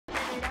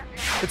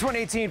The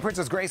 2018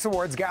 Princess Grace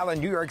Awards Gala in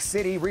New York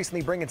City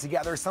recently bringing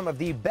together some of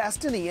the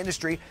best in the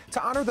industry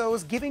to honor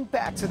those giving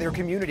back to their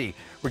community.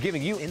 We're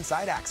giving you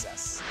inside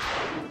access.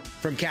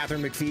 From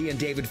Catherine McPhee and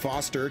David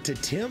Foster to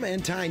Tim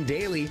and Tyne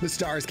Daly, the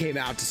stars came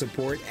out to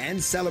support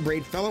and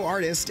celebrate fellow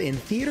artists in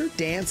theater,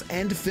 dance,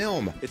 and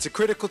film. It's a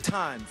critical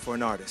time for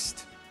an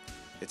artist.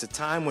 It's a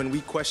time when we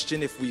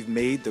question if we've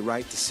made the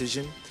right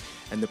decision,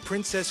 and the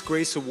Princess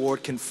Grace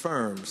Award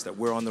confirms that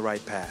we're on the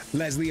right path.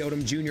 Leslie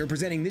Odom Jr.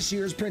 presenting this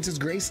year's Princess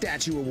Grace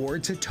Statue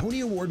Award to Tony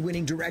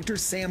Award-winning director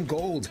Sam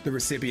Gold, the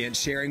recipient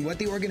sharing what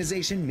the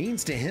organization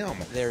means to him.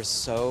 There's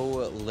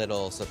so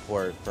little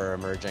support for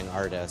emerging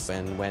artists,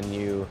 and when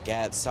you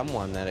get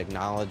someone that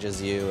acknowledges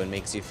you and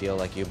makes you feel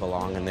like you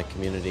belong in the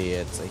community,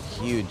 it's a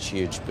huge,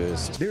 huge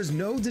boost. There's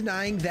no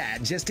denying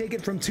that. Just take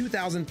it from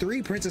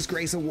 2003 Princess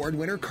Grace Award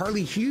winner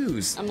Carly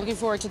Hughes. I'm looking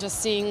forward to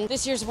just seeing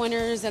this year's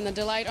winners and the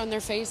delight on their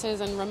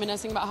faces and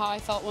reminiscing about how I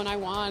felt when I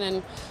won.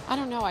 And I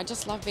don't know, I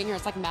just love being here.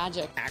 It's like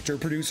magic. Actor,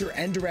 producer,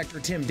 and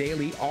director Tyne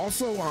Daly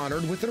also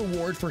honored with an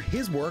award for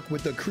his work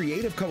with the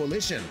Creative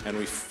Coalition. And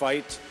we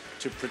fight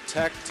to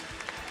protect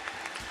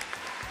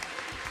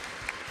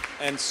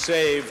and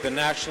save the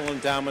National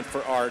Endowment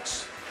for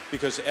Arts,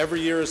 because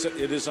every year it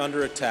is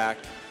under attack,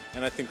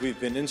 and I think we've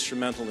been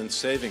instrumental in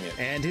saving it.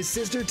 And his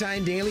sister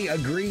Tyne Daly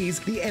agrees,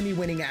 the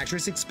Emmy-winning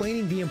actress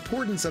explaining the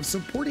importance of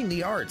supporting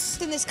the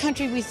arts. In this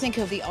country, we think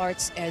of the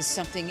arts as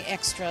something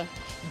extra,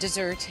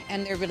 dessert,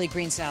 and they're really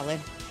green salad.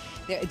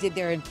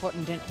 They're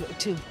important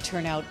to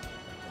turn out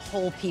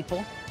whole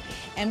people,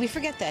 and we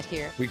forget that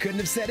here. We couldn't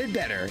have said it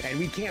better, and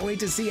we can't wait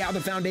to see how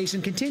the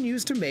foundation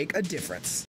continues to make a difference.